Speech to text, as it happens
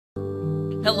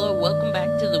Hello, welcome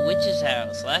back to the witch's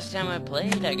house. Last time I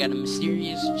played, I got a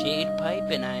mysterious jade pipe,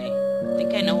 and I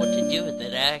think I know what to do with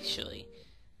it, actually.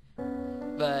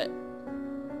 But,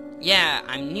 yeah,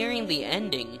 I'm nearing the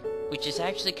ending, which is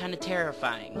actually kind of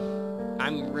terrifying.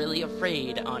 I'm really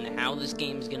afraid on how this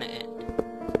game's gonna end.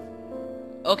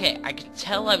 Okay, I could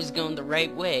tell I was going the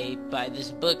right way by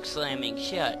this book slamming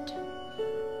shut.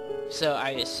 So I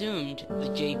assumed the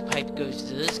jade pipe goes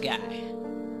to this guy.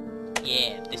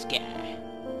 Yeah, this guy.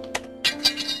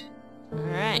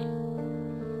 Alright.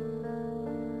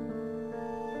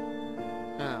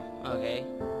 Oh, okay.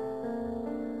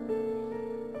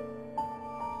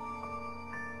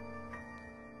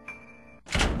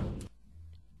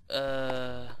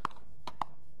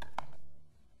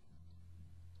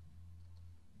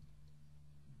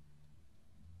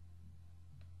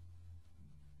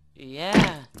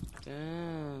 Yeah.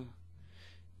 Oh.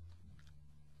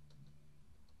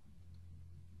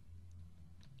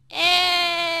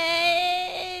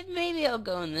 Maybe I'll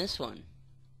go in this one.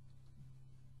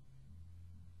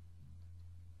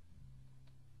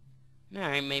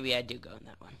 Alright, maybe I do go in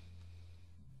that one.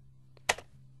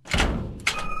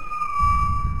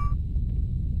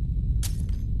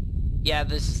 Yeah,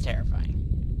 this is terrifying.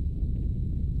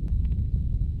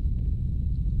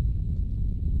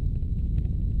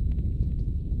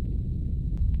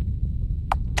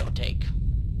 Don't take.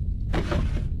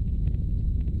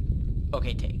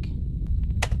 Okay, take.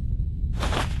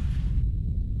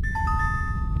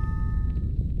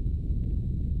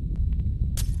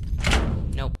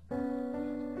 Nope.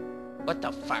 What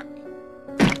the fuck?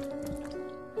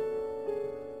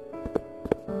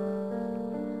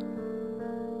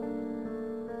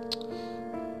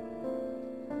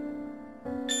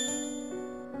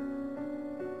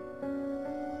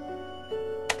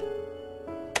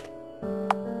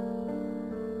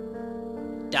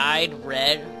 Dyed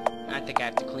red? I think I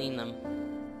have to clean them.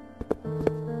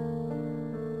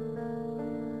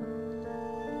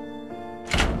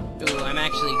 Ooh, I'm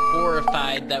actually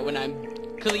horrified that when I'm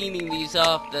cleaning these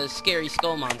off, the scary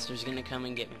skull monster's gonna come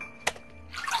and get me.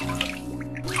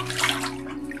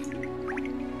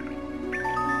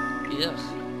 Yes.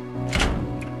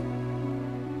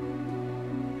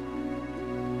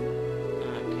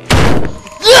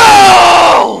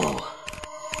 No!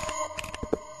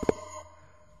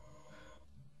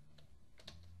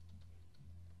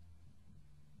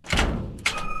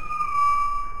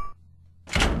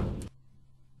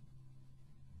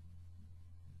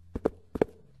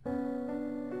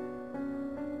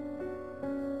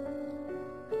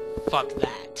 Fuck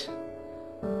that.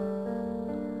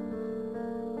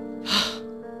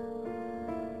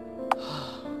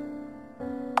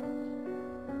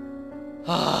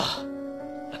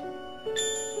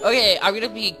 Okay, I'm gonna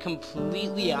be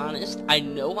completely honest. I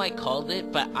know I called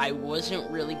it, but I wasn't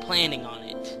really planning on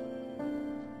it.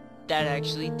 That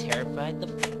actually terrified the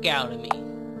fuck out of me.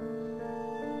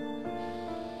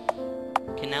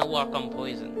 Can now walk on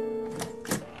poison.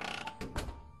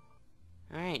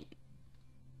 Alright.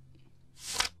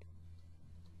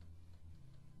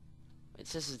 It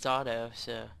says it's auto,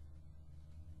 so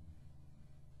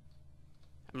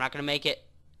I'm not gonna make it.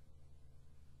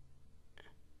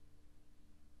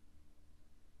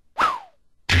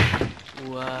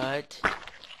 What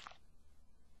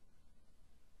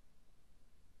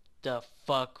the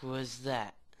fuck was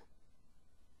that?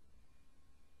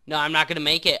 No, I'm not gonna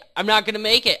make it. I'm not gonna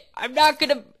make it. I'm not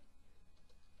gonna...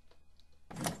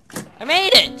 I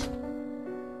made it!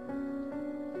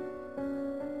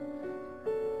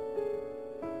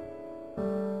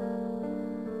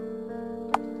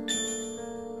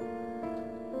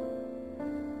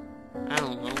 I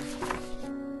don't know.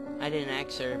 I didn't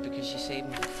ask her because she saved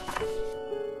me.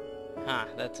 Huh,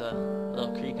 that's a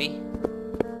little creepy.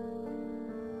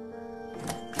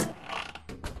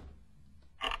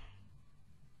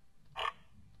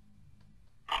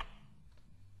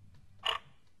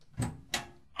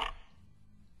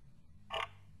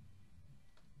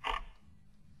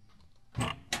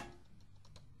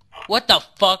 What the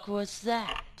fuck was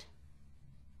that?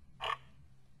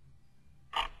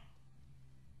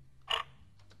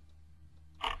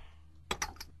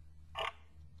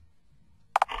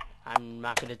 I'm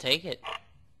not gonna take it.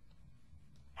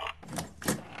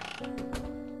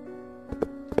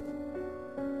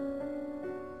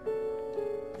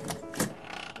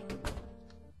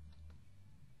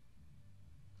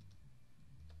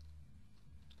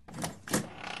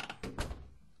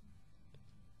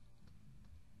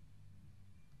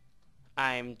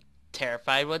 I'm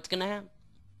terrified what's gonna happen.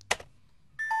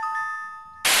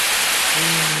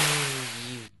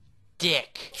 Ooh, you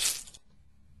dick.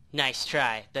 Nice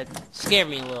try. That scared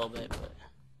me a little bit, but...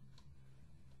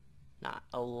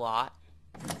 a lot.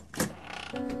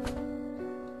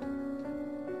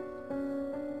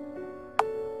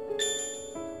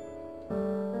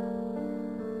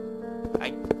 I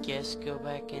guess go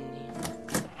back in here.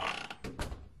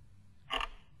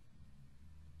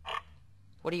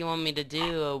 What do you want me to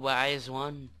do, a wise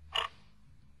one?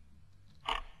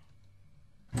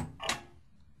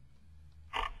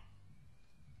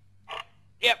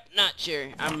 Yep, not sure.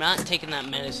 I'm not taking that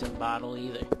medicine bottle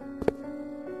either.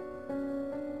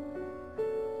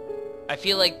 I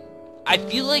feel like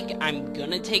I'm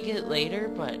gonna take it later,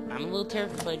 but I'm a little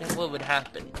terrified of what would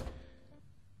happen.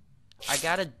 I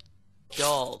got a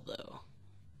doll, though.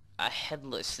 A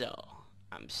headless doll.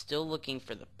 I'm still looking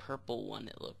for the purple one,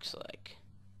 it looks like.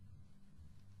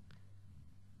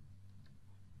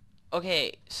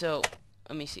 Okay, so,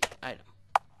 let me see. Item.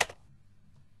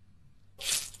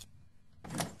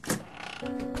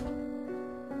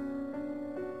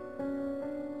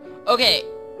 Okay.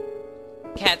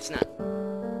 Cat's nut.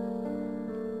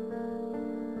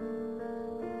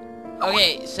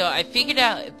 Okay, so I figured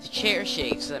out if the chair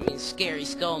shakes, that means scary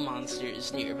skull monster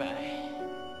is nearby.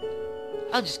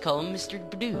 I'll just call him Mr.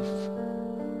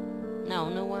 Bidoof. No,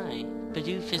 why?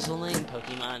 Bidoof is a lame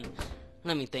Pokemon.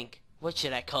 Let me think. What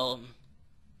should I call him?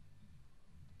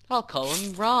 I'll call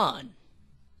him Ron.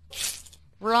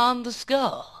 Ron the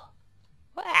Skull.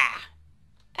 Ah!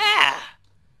 Ah!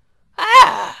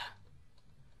 Ah!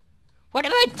 What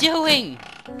am I doing?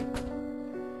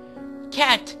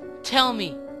 Cat, tell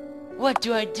me. What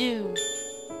do I do?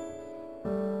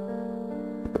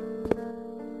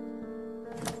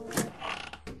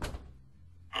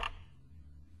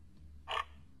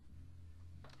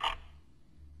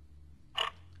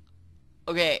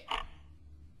 Okay.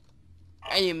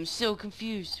 I am so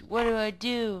confused. What do I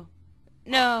do?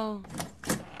 No.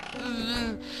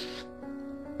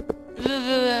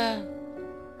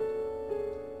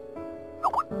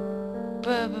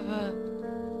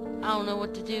 I don't know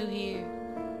what to do here.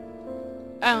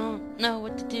 I don't know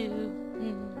what to do.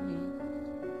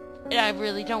 And I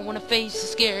really don't want to face the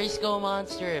scary skull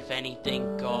monster, if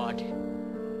anything. God.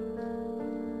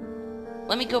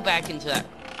 Let me go back into that.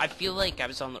 I feel like I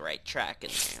was on the right track in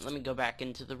there. Let me go back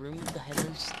into the room with the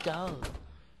headless doll.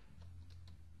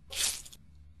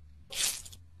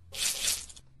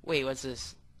 Wait, what's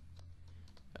this?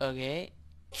 Okay.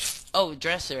 Oh,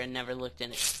 dresser. I never looked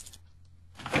in it.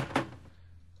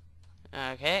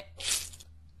 Okay.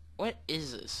 What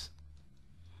is this?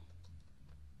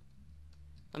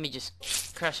 Let me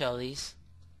just crush all these.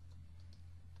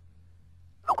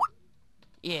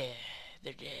 Yeah,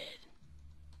 they're dead.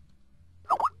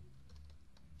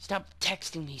 Stop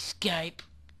texting me, Skype.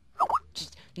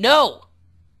 Just no!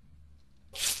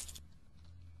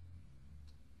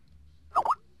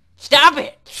 Stop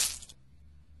it!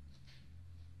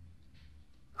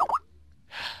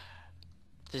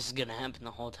 This is gonna happen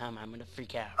the whole time. I'm gonna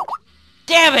freak out.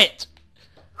 Damn it!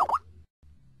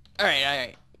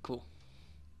 Alright, cool.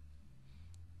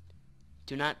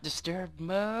 Do not disturb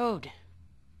mode.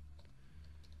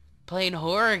 Playing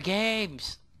horror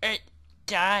games.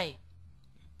 Die.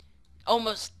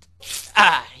 Almost.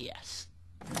 Ah, yes.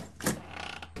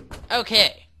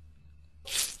 Okay.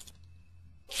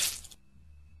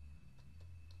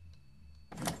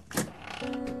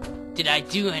 Did I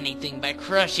do anything by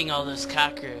crushing all those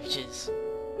cockroaches?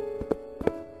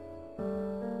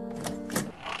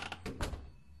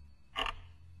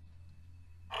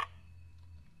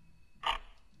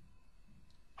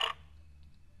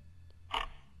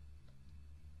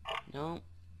 No.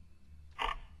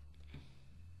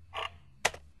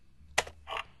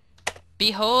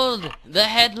 Behold, the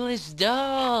headless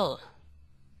doll!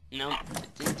 Nope,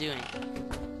 it didn't do anything.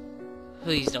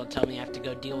 Please don't tell me I have to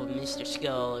go deal with Mr.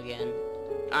 Skull again.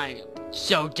 I am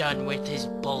so done with his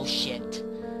bullshit.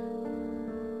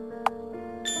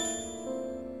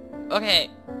 Okay.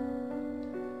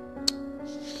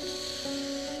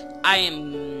 I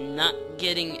am not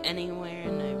getting anywhere,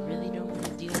 and I really don't want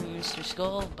to deal with Mr.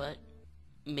 Skull, but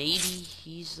maybe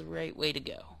he's the right way to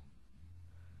go.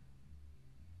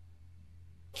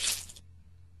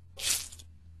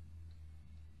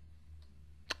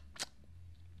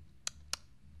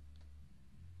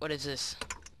 What is this?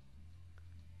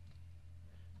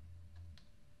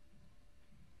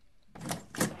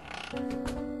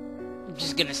 I'm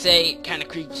just gonna say, it kinda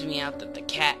creeps me out that the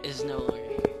cat is no longer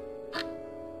here.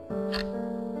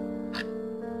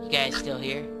 You guys still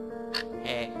here?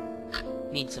 Hey,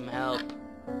 need some help.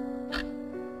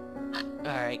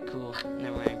 Alright, cool.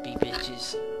 Never mind, be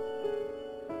bitches.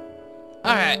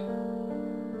 Alright.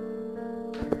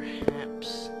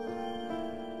 Perhaps.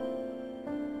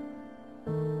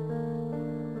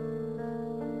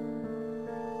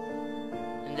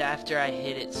 after I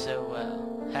hit it so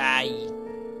well. Ha,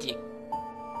 you dick.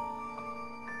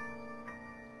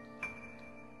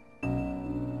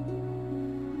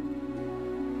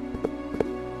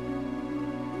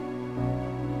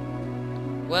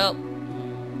 Well,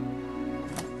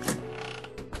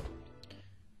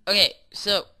 okay,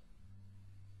 so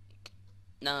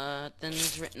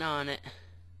nothing's written on it.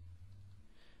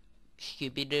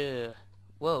 Scooby-Doo.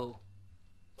 Whoa.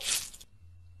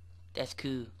 That's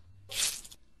cool.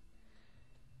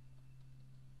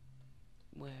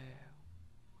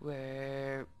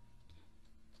 Where?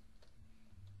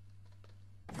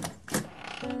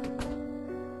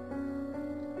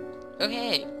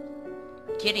 Okay.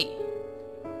 Kitty.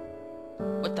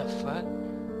 What the fuck?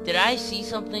 Did I see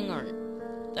something or...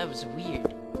 That was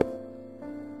weird.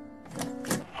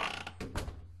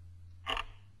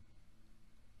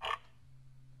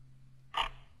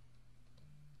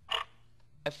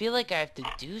 I feel like I have to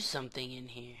do something in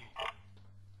here.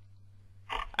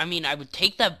 I mean, I would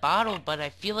take that bottle, but I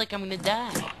feel like I'm gonna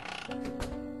die.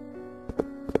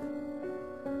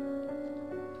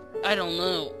 I don't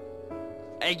know.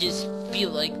 I just feel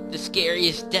like the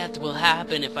scariest death will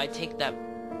happen if I take that...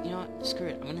 You know what? Screw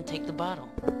it. I'm gonna take the bottle.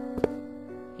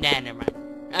 Nah, never mind.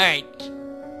 Alright.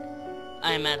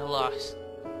 I am at a loss.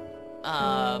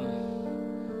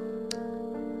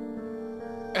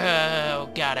 Oh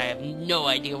god, I have no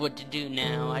idea what to do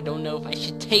now. I don't know if I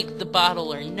should take the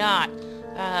bottle or not.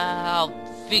 I'll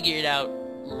figure it out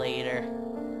later.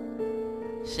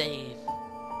 Save.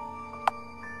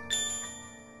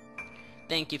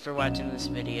 Thank you for watching this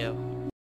video.